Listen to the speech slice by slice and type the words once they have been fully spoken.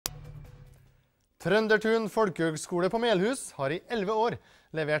Trøndertun folkehøgskole på Melhus har i 11 år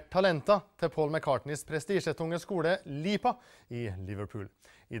levert talenter til Paul McCartneys prestisjetunge skole LIPA i Liverpool.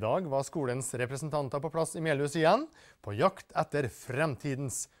 I dag var skolens representanter på plass i Melhus igjen, på jakt etter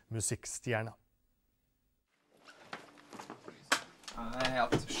fremtidens musikkstjerner. Jeg er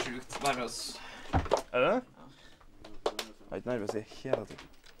helt sjukt nervøs. Er det? Jeg er ikke nervøs i hele tiden.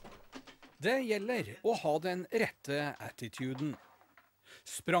 Det gjelder å ha den rette attituden.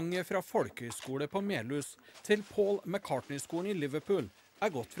 Spranget fra folkehøgskole på Melhus til Paul McCartney-skolen i Liverpool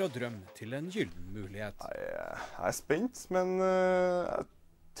er gått fra drøm til en gyllen mulighet. Jeg er spent, men jeg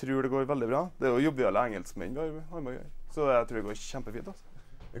tror det går veldig bra. Det er jo jobbigere engelskmenn vi har med å gjøre, så jeg tror det går kjempefint. Altså.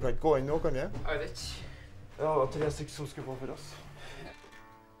 Vi kan ikke gå inn nå, kan vi? Jeg vet ikke. Ja, det var 3 stykker som skulle på for oss.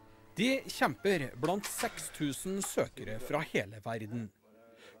 De kjemper blant 6000 søkere fra hele verden.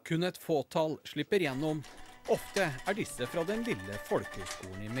 Kun et fåtall slipper gjennom. Ofte er disse fra den lille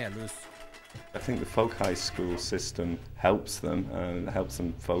folkehøgskolen i Melhus. I think the folk high school system helps them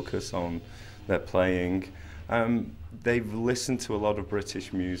focus on their playing. They've listened to a lot of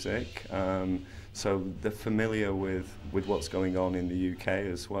British music, so they're familiar with what's going on in the UK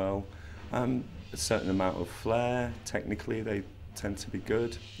as well. A certain amount of flair, technically they tend to be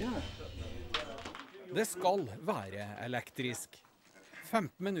good. Yeah. Det skal være elektrisk.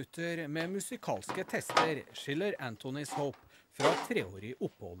 15 minutter med musikalske tester skiller Anthony's Hope fra 3-årig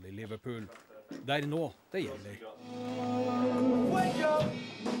opphold i Liverpool. Det er nå det gjelder. Wake up.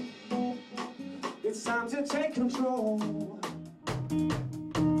 It's time to take control.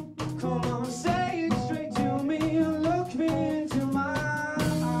 Come on, say it straight to me. Look me into my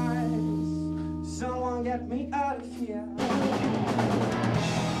eyes. Someone get me out of here.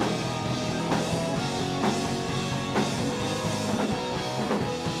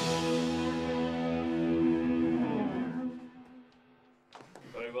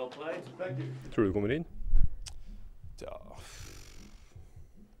 Tror du kommer inn?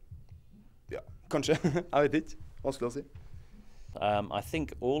 Ja, kanskje. Jeg vet ikke. Vanskelig å si. I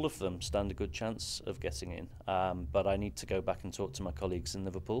think all of them stand a good chance of getting in, but I need to go back and talk to my colleagues in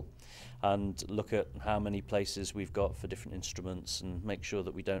Liverpool and look at how many places we've got for different instruments and make sure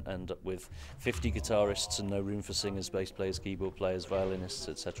that we don't end up with 50 guitarists and no room for singers, bass players, keyboard players, violinists,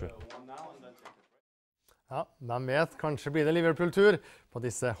 etc. Ja, hvem vet, kanskje blir det Liverpool-tur på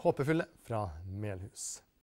disse håpefulle fra Melhus.